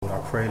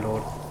pray,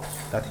 Lord,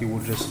 that He will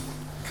just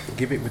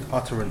give it with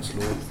utterance,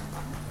 Lord.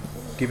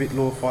 Give it,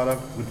 Lord Father,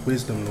 with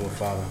wisdom, Lord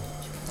Father.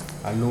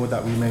 And Lord,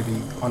 that we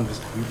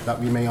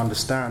may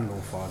understand,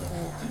 Lord Father,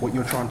 what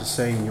you're trying to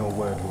say in your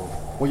word, Lord.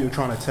 What you're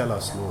trying to tell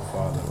us, Lord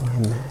Father.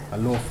 Amen.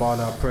 And Lord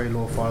Father, I pray,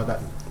 Lord Father, that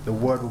the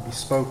word will be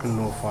spoken,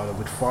 Lord Father,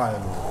 with fire,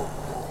 Lord.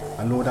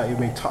 And Lord, that it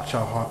may touch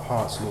our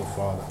hearts, Lord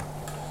Father.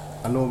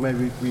 And Lord, may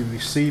we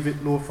receive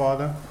it, Lord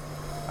Father.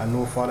 And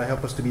Lord Father,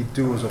 help us to be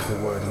doers of the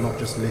word, not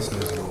just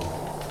listeners, Lord.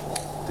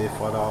 Dear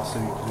Father, I ask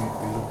we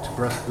look to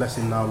bless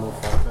him now, Lord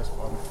Father. Bless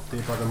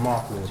dear Brother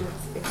Mark, Lord.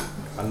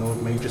 And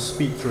Lord, may you just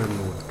speak through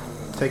him, Lord.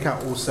 Take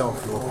out all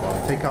self, Lord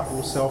Father. Take out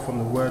all self from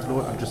the word,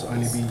 Lord, and just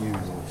only be you,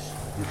 Lord.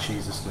 In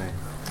Jesus' name.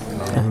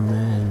 Amen.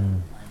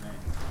 Amen.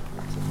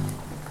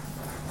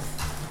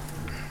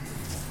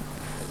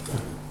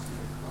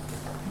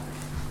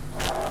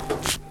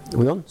 Are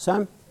we on,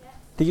 Sam? Yeah.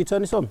 Did you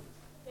turn this on?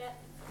 Yeah.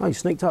 Oh, you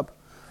sneaked up.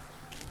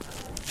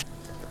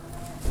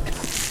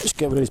 Let's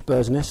get rid of this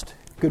bird's nest.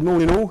 Good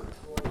morning, all.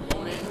 Good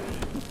morning.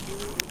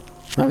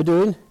 How are we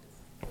doing?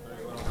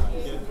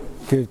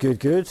 Good, good,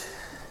 good.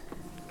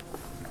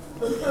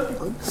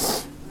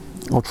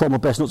 I'll try my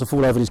best not to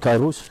fall over these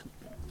cables.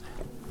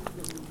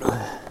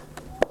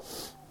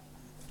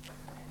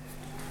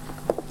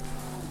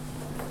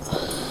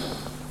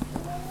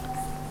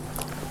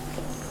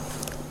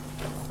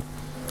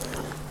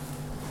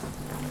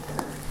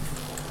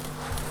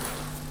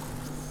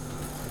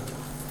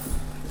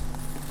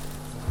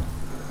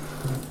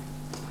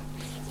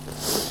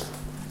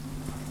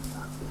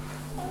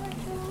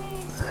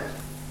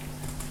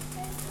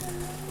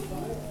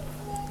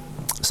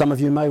 Some of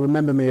you may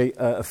remember me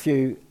a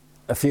few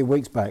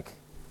weeks back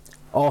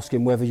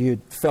asking whether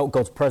you'd felt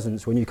God's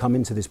presence when you come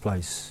into this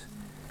place.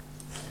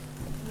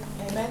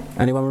 Amen.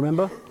 Anyone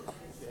remember?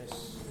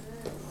 Yes.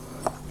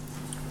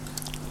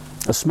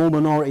 A small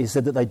minority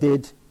said that they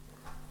did,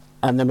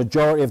 and the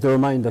majority of the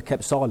remainder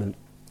kept silent,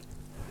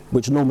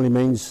 which normally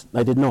means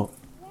they did not.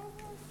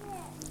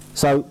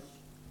 So,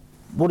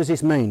 what does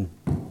this mean?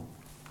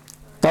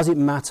 Does it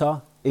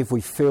matter if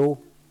we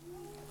feel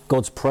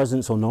God's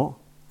presence or not?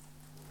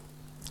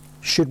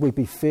 Should we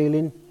be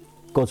feeling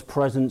God's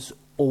presence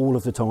all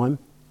of the time?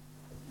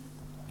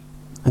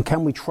 And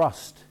can we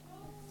trust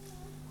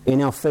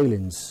in our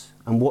feelings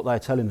and what they're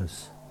telling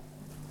us?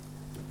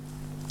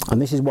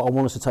 And this is what I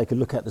want us to take a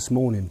look at this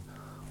morning.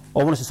 I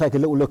want us to take a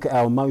little look at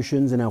our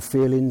emotions and our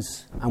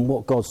feelings and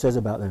what God says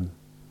about them.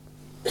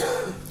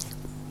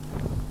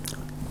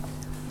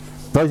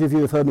 Those of you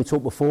who have heard me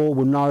talk before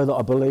will know that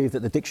I believe that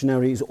the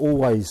dictionary is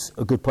always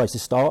a good place to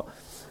start.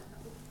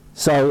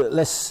 So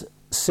let's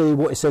see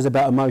what it says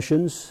about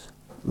emotions.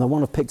 The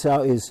one I've picked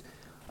out is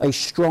a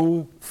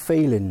strong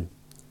feeling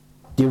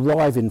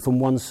deriving from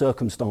one's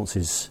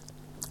circumstances,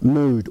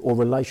 mood or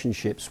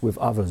relationships with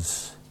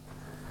others.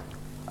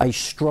 A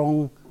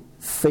strong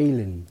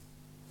feeling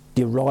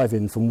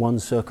deriving from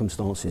one's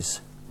circumstances.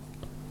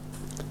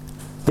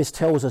 This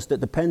tells us that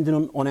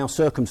depending on our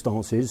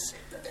circumstances,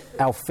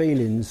 our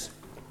feelings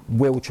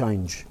will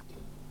change.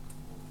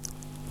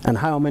 And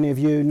how many of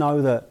you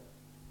know that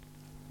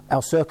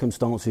our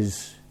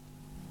circumstances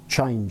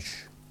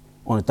change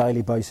on a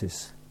daily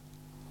basis?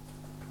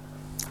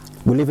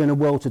 We live in a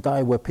world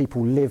today where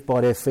people live by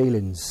their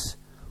feelings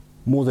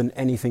more than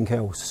anything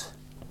else.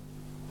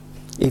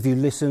 If you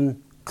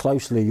listen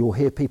closely, you'll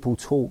hear people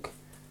talk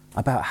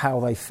about how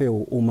they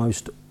feel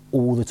almost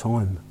all the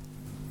time.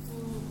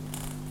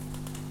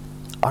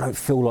 I don't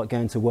feel like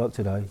going to work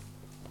today.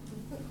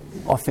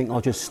 I think I'll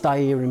just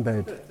stay here in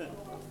bed.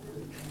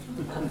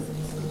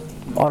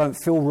 I don't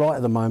feel right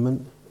at the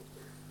moment.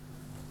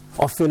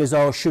 I feel as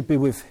though I should be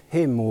with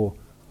him, or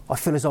I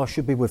feel as though I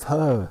should be with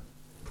her.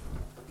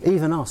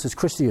 Even us as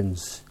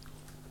Christians.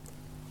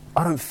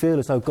 I don't feel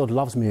as though God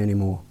loves me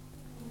anymore.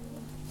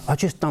 I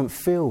just don't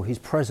feel his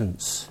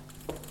presence.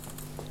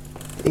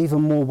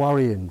 Even more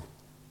worrying,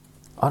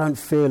 I don't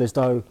feel as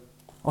though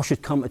I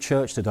should come to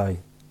church today.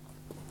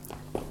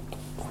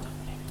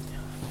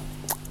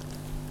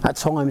 At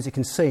times it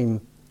can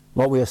seem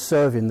like we are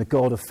serving the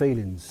God of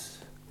feelings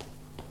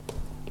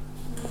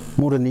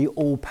more than the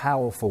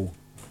all-powerful,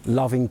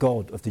 loving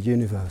God of the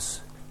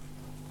universe.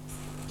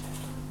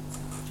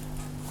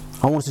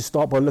 I want to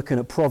start by looking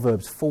at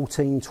Proverbs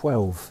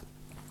 14:12.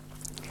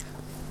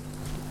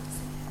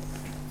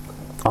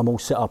 I'm all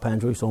set up,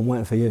 Andrew, so I'm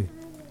waiting for you.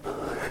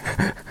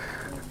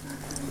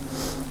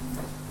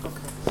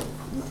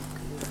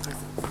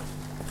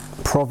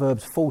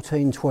 Proverbs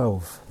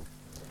 14:12.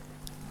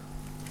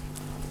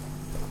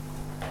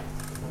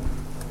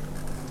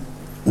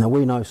 Now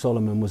we know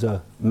Solomon was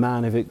a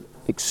man of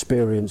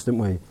experience, didn't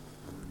we?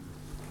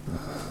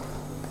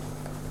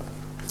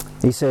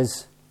 He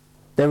says,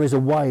 "There is a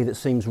way that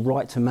seems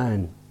right to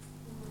man,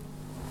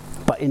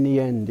 but in the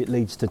end it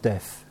leads to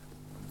death."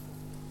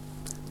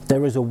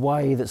 There is a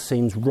way that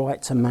seems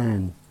right to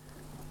man,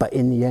 but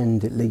in the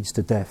end it leads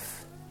to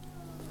death.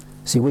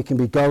 See, we can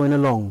be going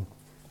along,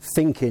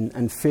 thinking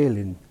and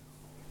feeling,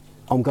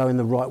 I'm going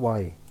the right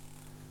way.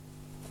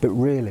 But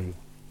really,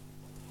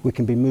 we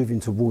can be moving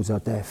towards our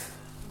death.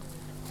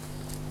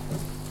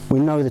 We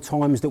know the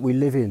times that we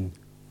live in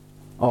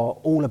are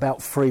all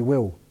about free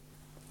will.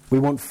 We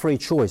want free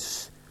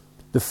choice,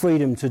 the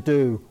freedom to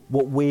do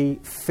what we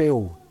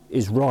feel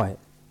is right.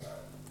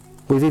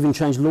 We've even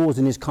changed laws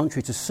in this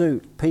country to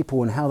suit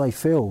people and how they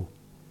feel.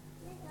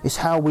 It's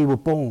how we were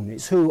born.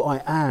 It's who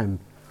I am.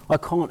 I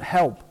can't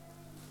help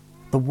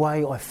the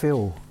way I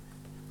feel.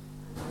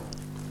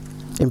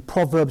 In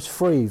Proverbs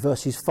 3,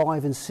 verses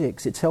 5 and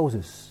 6, it tells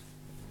us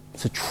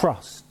to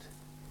trust.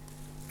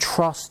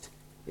 Trust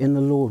in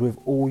the Lord with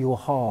all your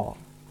heart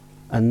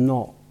and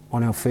not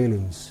on our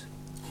feelings.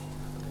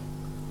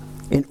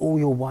 In all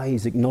your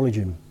ways, acknowledge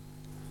Him.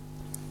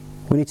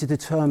 We need to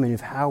determine if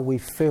how we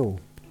feel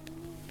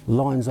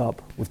lines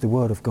up with the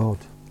Word of God.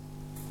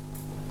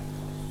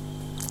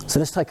 So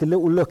let's take a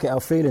little look at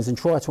our feelings and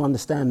try to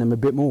understand them a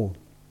bit more.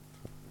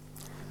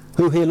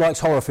 Who here likes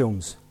horror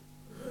films?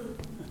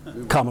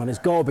 Come on, there's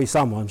got to be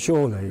someone,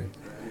 surely.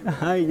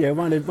 Yeah,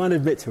 one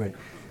admit to it.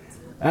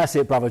 That's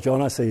it, Brother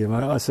John, I see you,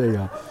 mate, I see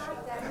you.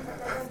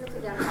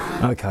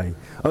 Okay.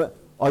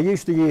 I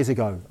used to years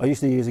ago,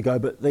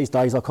 but these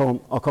days I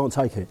can't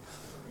take it.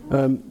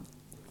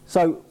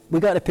 So we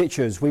go to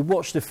pictures, we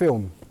watch the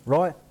film,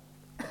 right?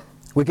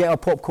 We get our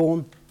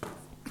popcorn.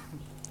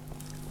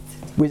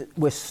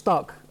 We're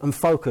stuck and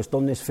focused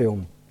on this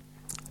film,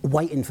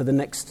 waiting for the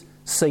next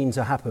scene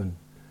to happen,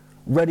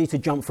 ready to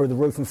jump through the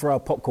roof and throw our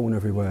popcorn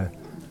everywhere.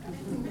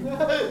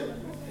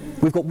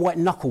 We've got white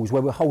knuckles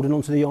where we're holding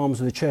onto the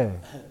arms of the chair,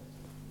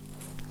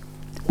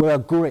 where our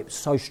grip's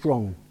so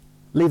strong,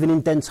 leaving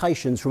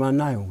indentations from our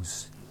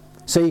nails.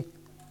 See,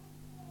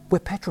 we're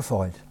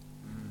petrified.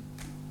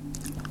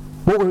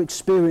 What we're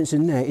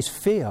experiencing there is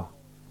fear,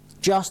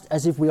 just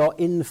as if we are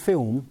in the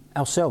film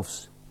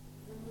ourselves.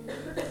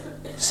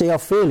 See, our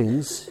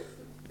feelings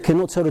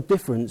cannot tell the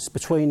difference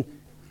between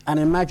an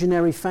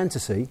imaginary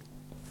fantasy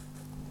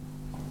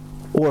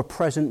or a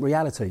present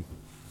reality.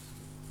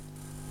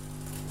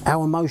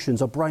 Our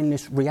emotions are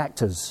brainless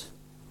reactors.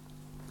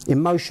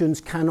 Emotions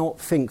cannot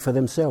think for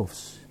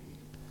themselves.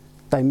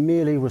 They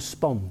merely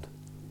respond.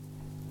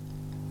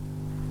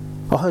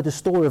 I heard the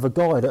story of a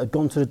guy that had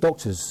gone to the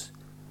doctors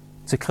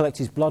to collect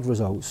his blood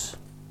results,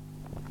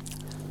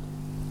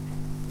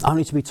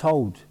 only to be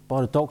told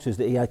by the doctors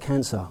that he had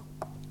cancer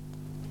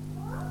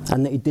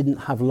and that he didn't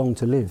have long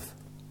to live.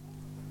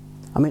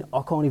 I mean,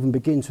 I can't even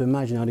begin to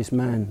imagine how this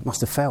man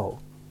must have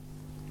felt.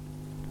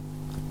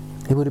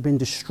 He would have been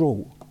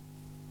distraught.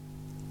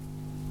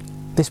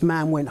 This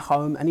man went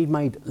home and he'd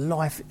made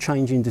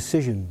life-changing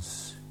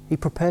decisions. He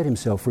prepared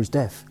himself for his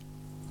death,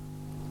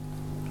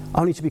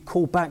 only to be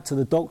called back to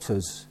the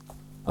doctors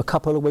a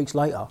couple of weeks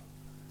later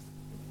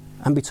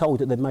and be told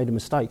that they'd made a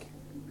mistake.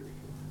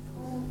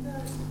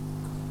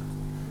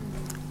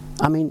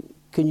 I mean,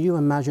 can you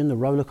imagine the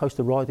roller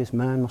coaster ride this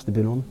man must have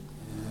been on?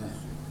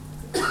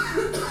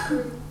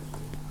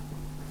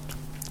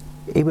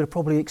 He would have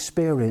probably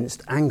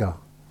experienced anger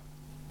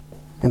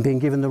and been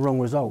given the wrong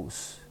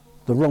results,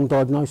 the wrong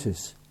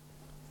diagnosis.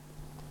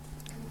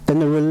 Then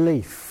the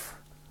relief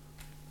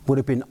would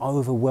have been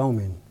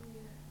overwhelming,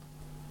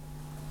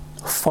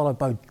 followed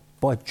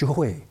by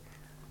joy.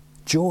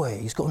 Joy,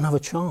 he's got another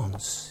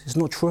chance. It's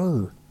not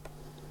true.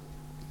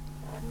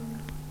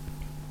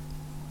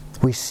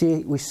 We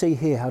see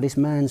here how this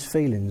man's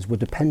feelings were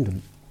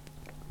dependent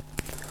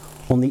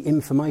on the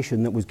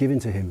information that was given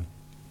to him.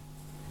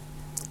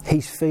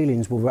 His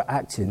feelings were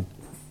reacting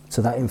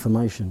to that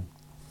information.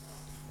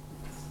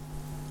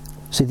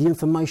 See, the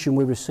information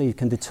we receive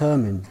can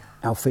determine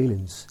our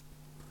feelings.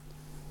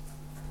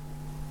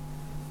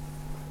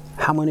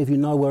 How many of you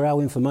know where our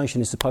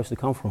information is supposed to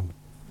come from?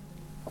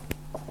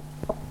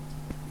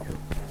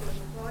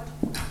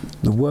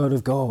 The Word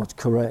of God,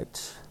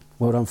 correct.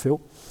 Well done, Phil.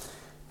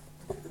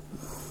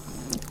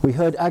 We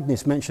heard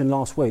Agnes mention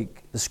last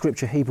week the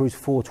scripture Hebrews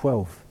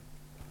 4:12,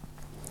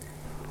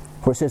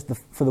 where it says,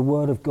 for the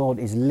Word of God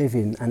is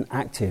living and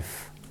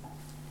active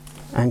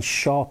and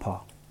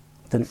sharper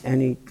than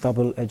any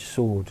double-edged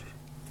sword,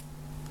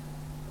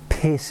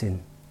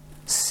 piercing,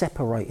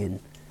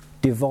 separating,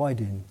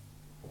 dividing.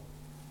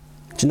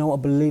 Do you know what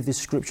I believe this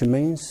scripture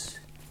means?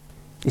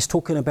 It's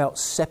talking about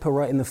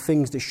separating the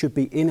things that should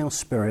be in our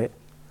spirit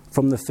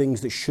from the things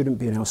that shouldn't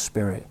be in our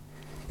spirit.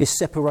 It's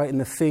separating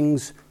the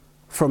things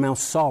from our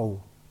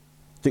soul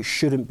that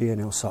shouldn't be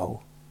in our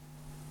soul.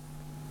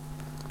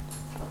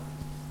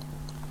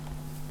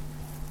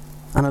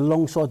 And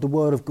alongside the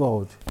Word of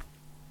God,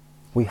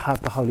 we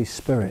have the Holy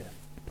Spirit,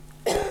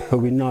 who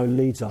we know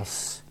leads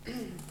us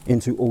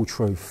into all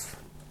truth.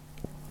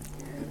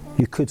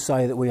 You could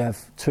say that we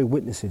have two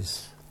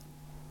witnesses.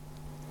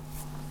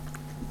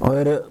 I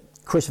heard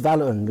Chris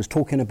Valentin was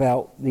talking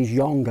about these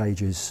yarn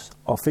gauges.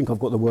 I think I've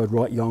got the word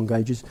right, yarn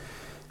gauges.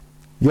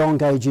 Yarn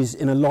gauges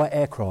in a light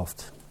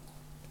aircraft.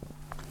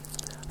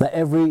 That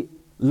every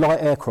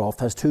light aircraft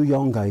has two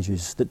yarn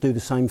gauges that do the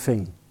same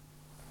thing.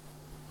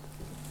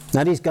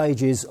 Now these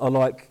gauges are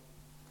like,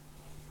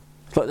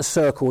 it's like the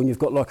circle, and you've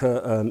got like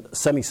a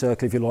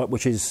semicircle, if you like,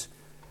 which is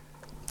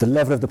the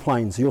level of the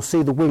plane. So you'll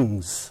see the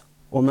wings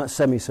on that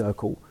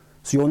semicircle.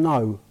 So you'll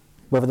know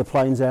whether the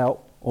plane's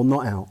out or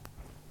not out.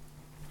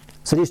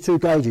 So these two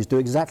gauges do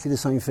exactly the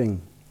same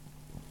thing.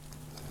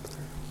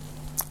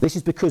 This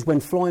is because when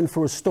flying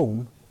through a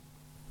storm,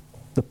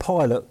 the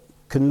pilot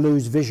can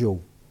lose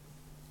visual.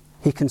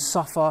 He can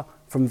suffer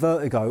from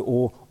vertigo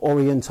or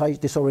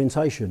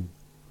disorientation.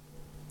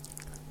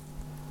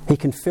 He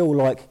can feel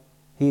like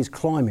he is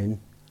climbing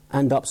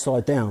and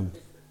upside down.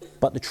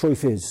 But the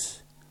truth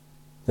is,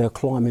 they're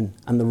climbing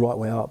and the right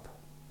way up.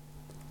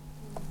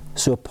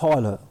 So a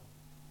pilot,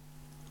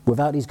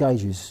 without these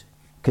gauges,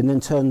 can then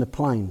turn the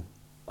plane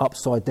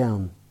upside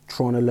down,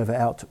 trying to level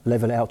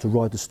it out to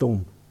ride the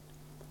storm,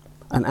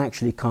 and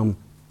actually come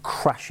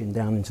crashing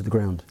down into the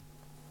ground.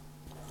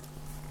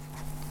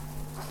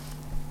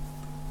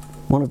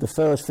 One of the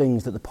first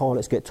things that the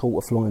pilots get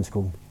taught at flying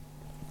school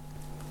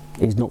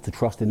is not to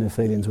trust in their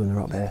feelings when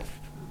they're up there,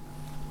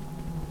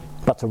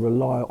 but to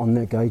rely on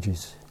their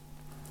gauges.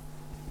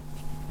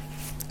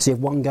 See, if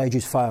one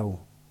gauges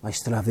fail, they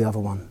still have the other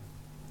one.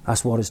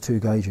 That's why there's two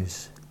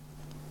gauges.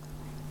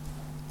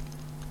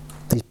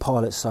 These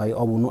pilots say,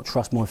 I will not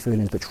trust my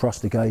feelings, but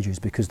trust the gauges,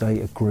 because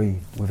they agree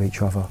with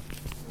each other.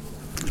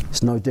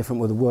 It's no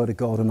different with the Word of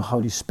God and the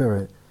Holy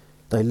Spirit.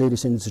 They lead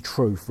us into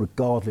truth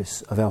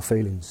regardless of our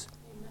feelings.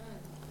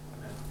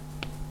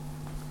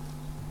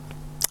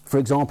 For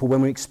example,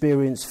 when we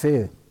experience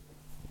fear,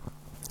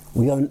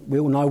 we all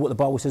know what the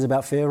Bible says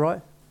about fear,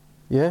 right?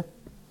 Yeah?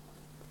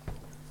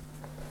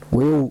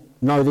 We all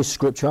know this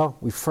scripture.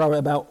 We throw it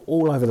about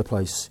all over the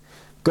place.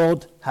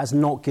 God has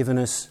not given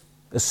us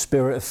a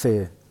spirit of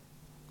fear,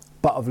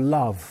 but of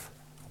love,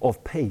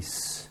 of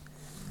peace,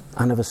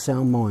 and of a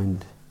sound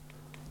mind.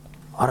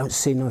 I don't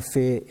see no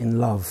fear in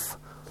love.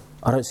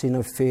 I don't see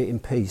no fear in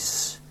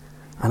peace.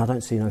 And I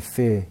don't see no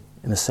fear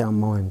in a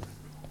sound mind.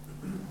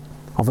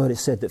 I've heard it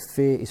said that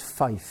fear is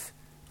faith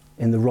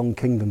in the wrong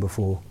kingdom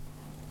before.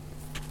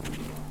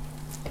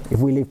 If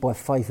we live by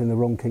faith in the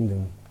wrong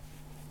kingdom,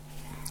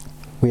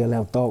 we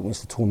allow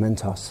darkness to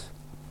torment us.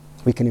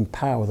 We can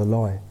empower the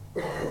lie.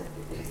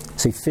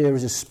 See, fear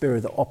is a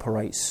spirit that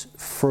operates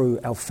through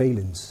our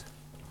feelings.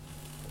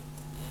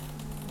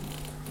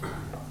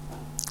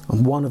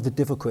 And one of the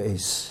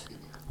difficulties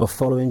of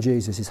following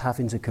Jesus is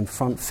having to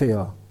confront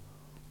fear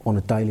on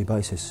a daily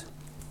basis,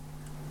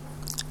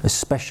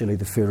 especially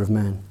the fear of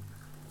man.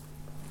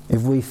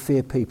 If we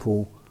fear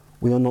people,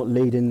 we are not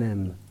leading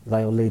them,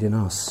 they are leading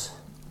us.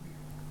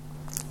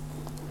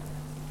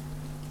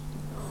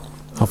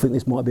 I think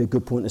this might be a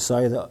good point to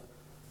say that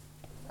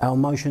our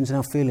emotions and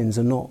our feelings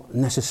are not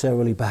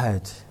necessarily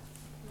bad.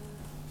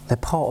 They're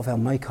part of our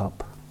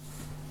makeup.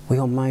 We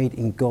are made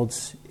in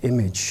God's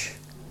image.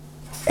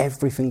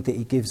 Everything that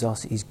He gives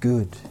us is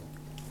good.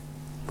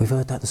 We've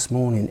heard that this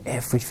morning.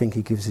 Everything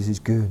He gives us is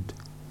good.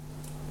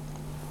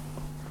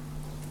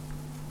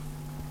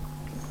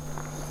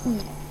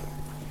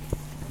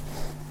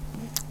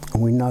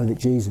 And we know that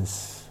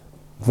Jesus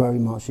very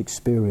much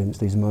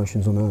experienced these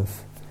emotions on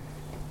earth.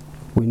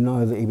 We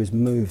know that He was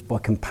moved by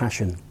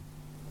compassion.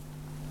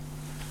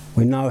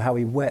 We know how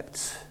He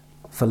wept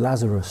for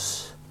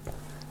Lazarus.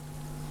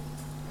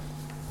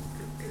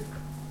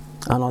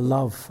 And I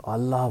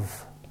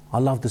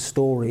love the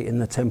story in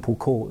the temple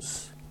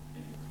courts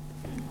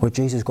where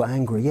Jesus got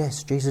angry.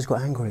 Yes, Jesus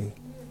got angry.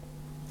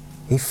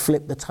 He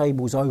flipped the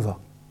tables over.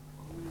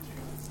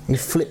 He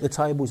flipped the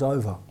tables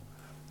over.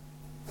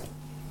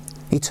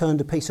 He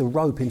turned a piece of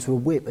rope into a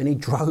whip and He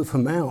drove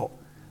them out.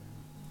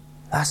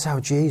 That's how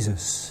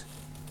Jesus.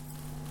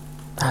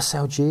 That's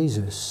how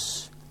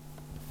Jesus.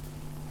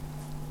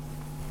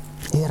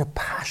 He had a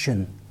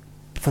passion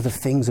for the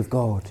things of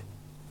God.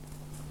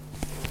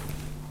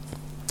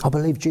 I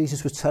believe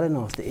Jesus was telling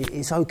us that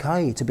it's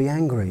okay to be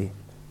angry.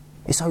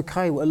 It's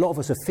okay. A lot of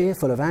us are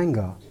fearful of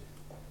anger.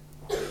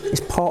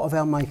 It's part of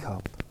our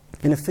makeup.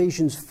 In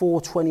Ephesians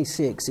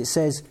 4:26 it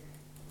says,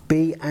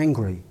 be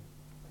angry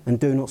and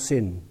do not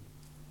sin.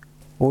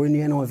 Or in the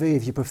NIV,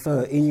 if you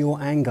prefer, in your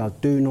anger,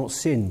 do not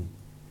sin.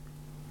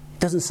 It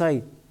doesn't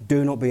say,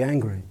 do not be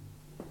angry.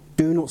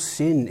 Do not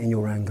sin in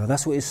your anger.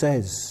 That's what it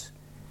says.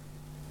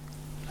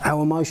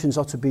 Our emotions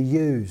are to be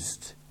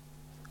used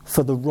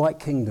for the right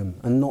kingdom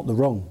and not the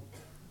wrong.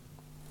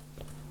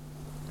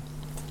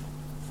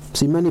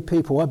 See, many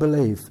people, I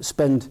believe,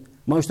 spend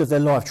most of their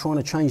life trying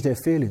to change their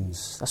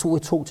feelings. That's what we're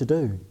taught to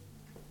do.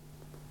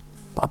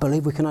 But I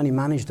believe we can only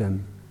manage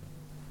them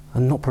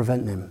and not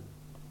prevent them.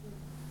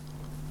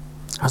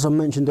 As I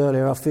mentioned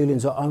earlier, our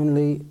feelings are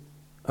only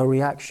a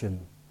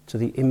reaction to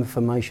the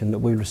information that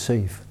we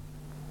receive.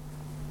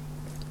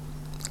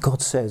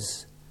 God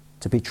says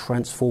to be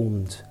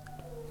transformed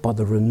by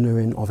the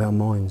renewing of our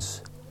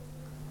minds,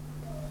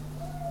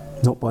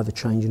 not by the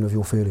changing of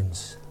your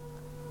feelings.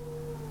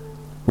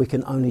 We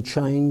can only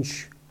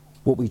change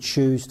what we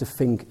choose to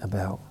think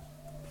about,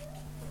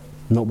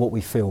 not what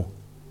we feel.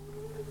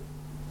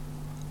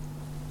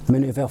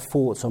 Many of our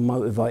thoughts are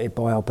motivated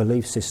by our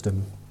belief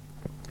system.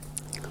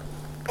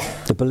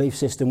 The belief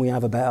system we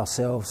have about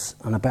ourselves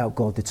and about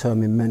God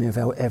determine many of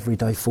our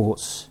everyday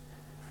thoughts,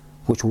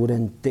 which will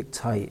then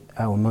dictate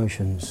our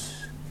emotions.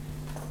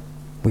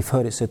 We've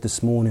heard it said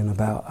this morning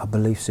about our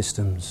belief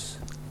systems.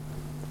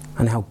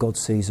 and how God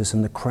sees us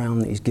and the crown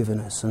that He's given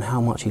us and how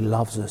much He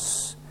loves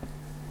us.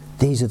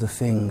 These are the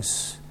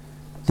things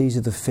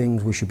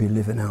we should be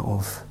living out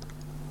of.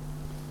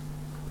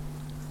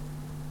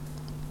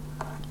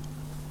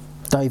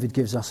 David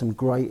gives us some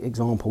great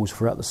examples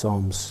throughout the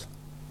Psalms.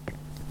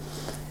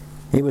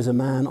 He was a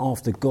man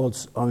after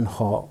God's own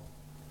heart.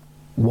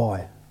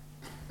 Why?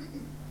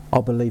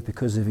 I believe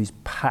because of his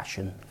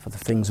passion for the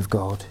things of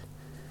God.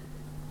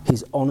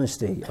 His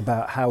honesty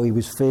about how he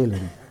was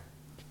feeling.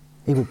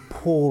 He would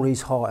pour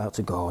his heart out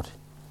to God.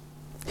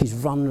 His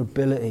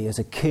vulnerability as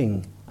a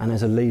king and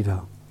as a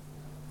leader.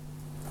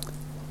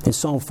 In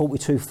Psalm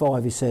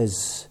 42:5 he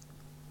says,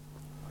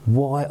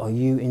 "Why are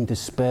you in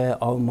despair,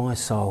 O my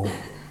soul?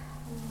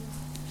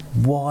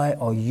 Why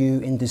are you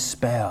in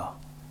despair?"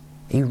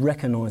 He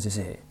recognises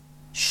it.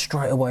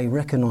 Straight away he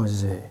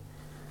recognises it.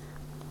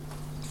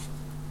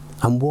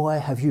 "And why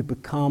have you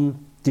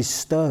become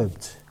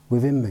disturbed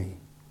within me?"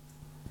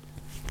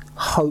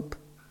 Hope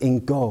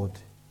in God.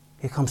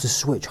 Here comes the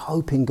switch.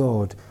 Hope in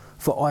God.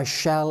 "For I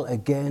shall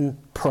again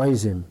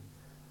praise Him.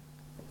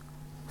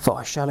 For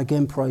I shall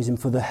again praise Him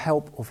for the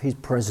help of His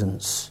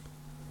presence."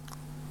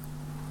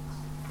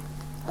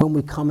 When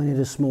we come in here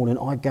this morning,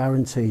 I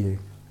guarantee you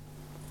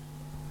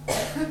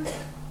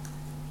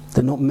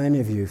that not many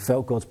of you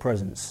felt God's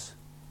presence.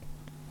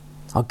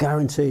 I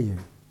guarantee you.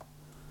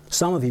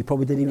 Some of you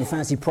probably didn't even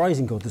fancy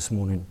praising God this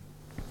morning.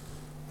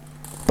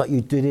 But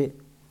you did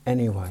it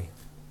anyway.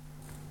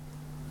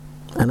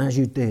 And as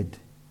you did,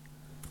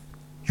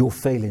 your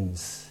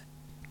feelings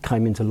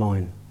came into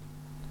line.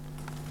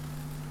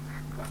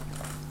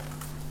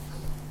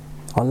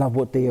 I love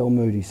what D.L.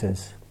 Moody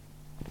says.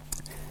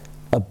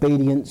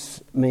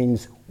 Obedience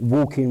means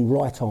walking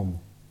right on,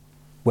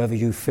 whether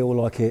you feel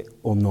like it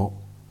or not.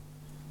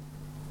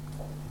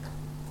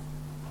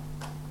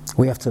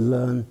 We have to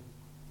learn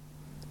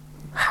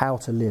how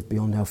to live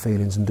beyond our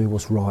feelings and do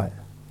what's right,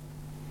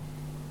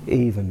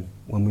 even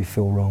when we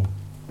feel wrong.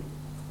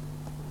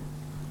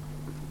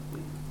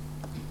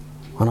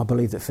 And I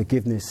believe that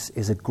forgiveness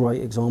is a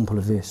great example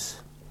of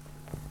this.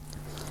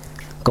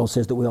 God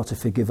says that we are to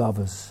forgive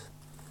others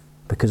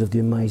because of the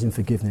amazing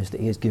forgiveness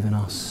that He has given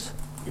us.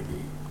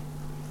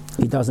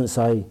 He doesn't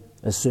say,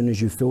 as soon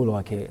as you feel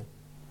like it,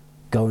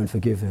 go and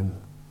forgive them.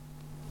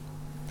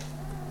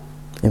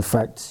 In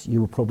fact, you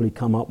will probably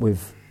come up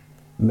with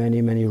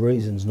many, many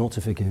reasons not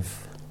to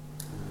forgive.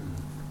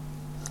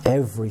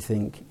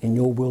 Everything in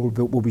your world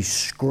will be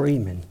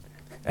screaming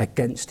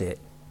against it.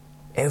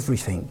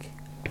 Everything.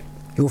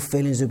 Your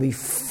feelings will be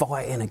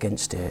fighting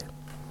against it.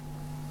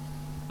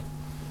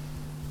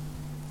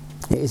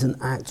 It is an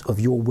act of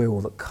your will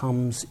that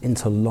comes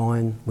into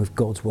line with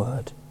God's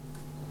word.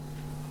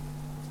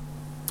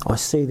 I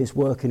see this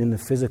working in the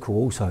physical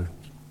also.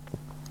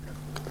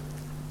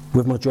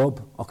 With my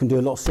job, I can do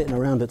a lot of sitting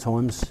around at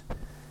times.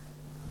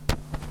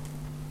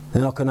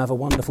 Then I can have a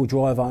wonderful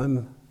drive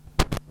home,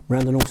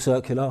 round the North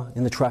Circular,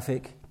 in the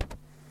traffic.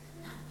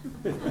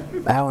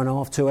 Hour and a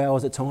half, 2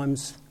 hours at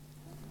times.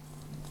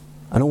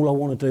 And all I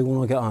want to do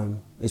when I get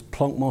home is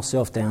plonk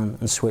myself down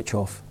and switch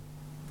off.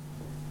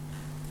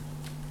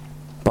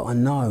 But I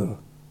know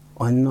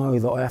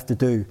that I have to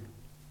do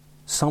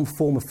some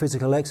form of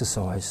physical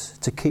exercise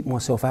to keep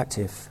myself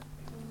active.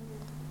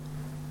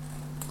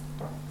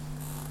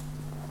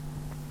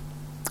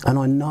 And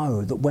I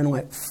know that when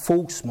I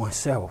force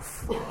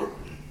myself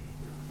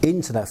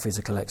into that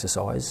physical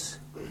exercise,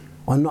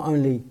 I not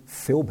only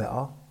feel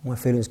better, my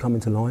feelings come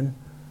into line,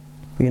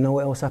 but you know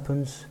what else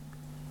happens?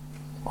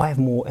 I have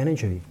more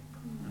energy.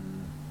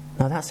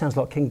 Now that sounds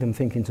like kingdom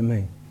thinking to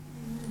me.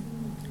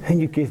 And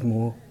you give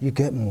more, you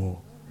get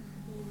more.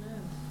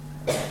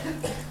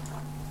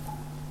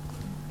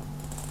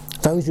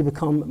 Those who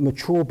become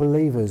mature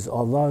believers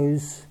are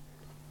those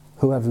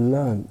who have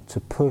learnt to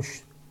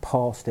push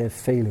past their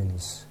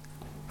feelings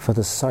for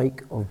the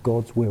sake of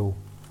God's will,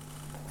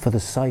 for the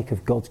sake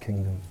of God's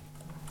kingdom.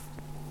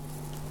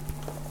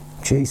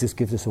 Jesus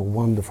gives us a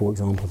wonderful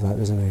example of that,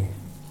 doesn't He?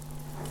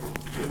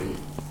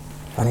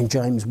 And in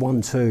James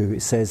 1:2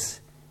 it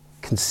says,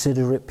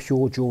 "Consider it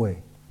pure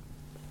joy.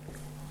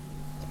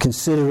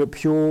 Consider it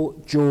pure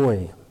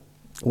joy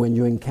when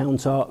you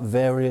encounter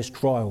various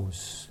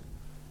trials."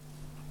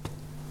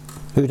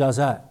 Who does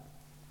that?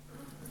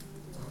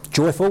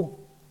 Joyful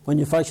when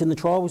you're facing the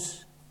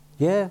trials?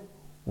 Yeah?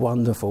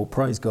 Wonderful.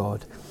 Praise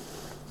God.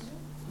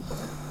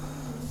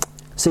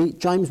 See,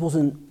 James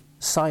wasn't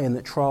saying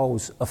that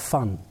trials are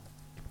fun.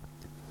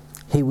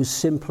 He was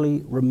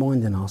simply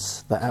reminding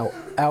us that our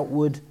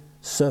outward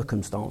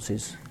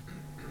circumstances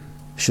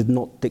should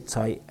not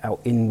dictate our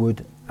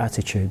inward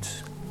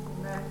attitudes.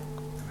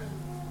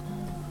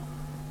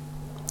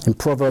 In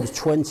Proverbs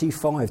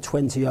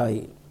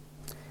 25:28,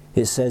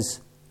 it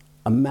says,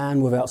 "A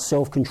man without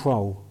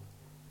self-control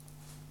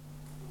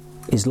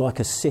is like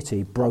a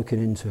city broken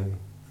into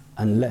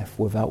and left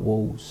without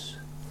walls."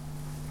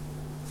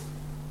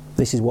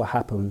 This is what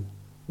happens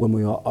when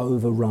we are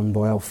overrun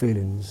by our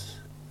feelings,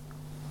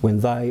 when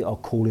they are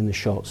calling the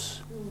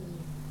shots.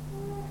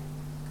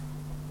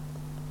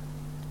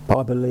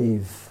 I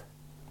believe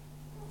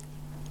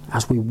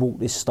as we walk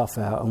this stuff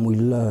out and we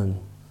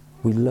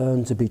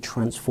learn to be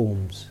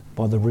transformed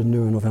by the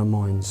renewing of our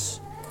minds,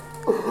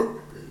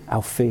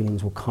 our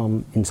feelings will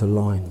come into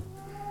line.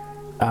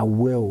 Our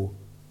will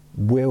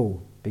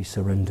be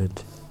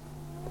surrendered,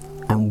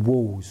 and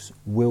walls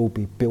will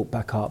be built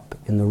back up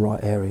in the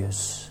right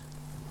areas.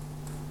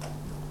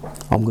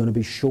 I'm going to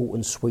be short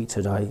and sweet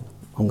today.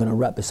 I'm going to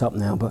wrap this up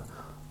now, but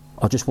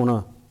I just want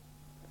to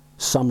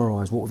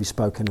summarise what we've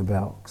spoken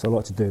about, because I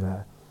like to do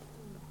that.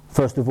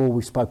 First of all,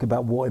 we spoke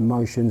about what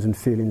emotions and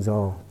feelings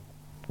are.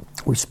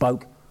 We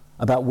spoke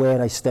about where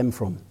they stem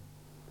from,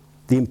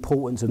 the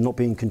importance of not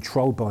being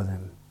controlled by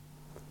them.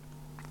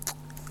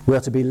 We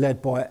are to be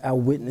led by our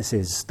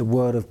witnesses, the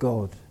Word of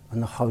God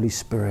and the Holy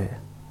Spirit.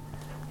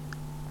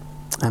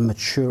 And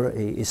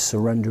maturity is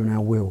surrendering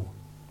our will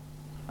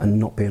and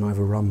not being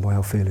overrun by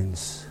our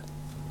feelings.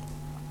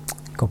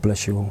 God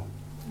bless you all.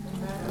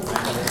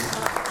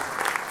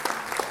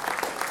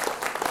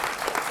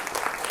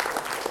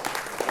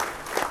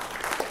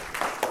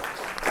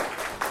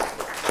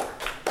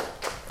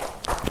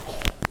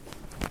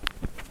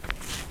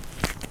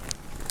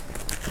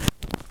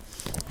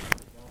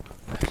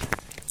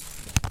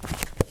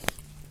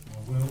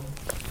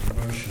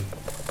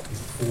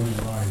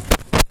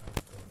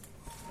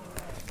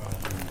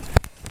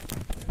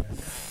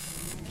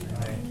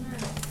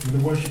 The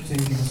worship team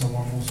give us a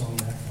one more song.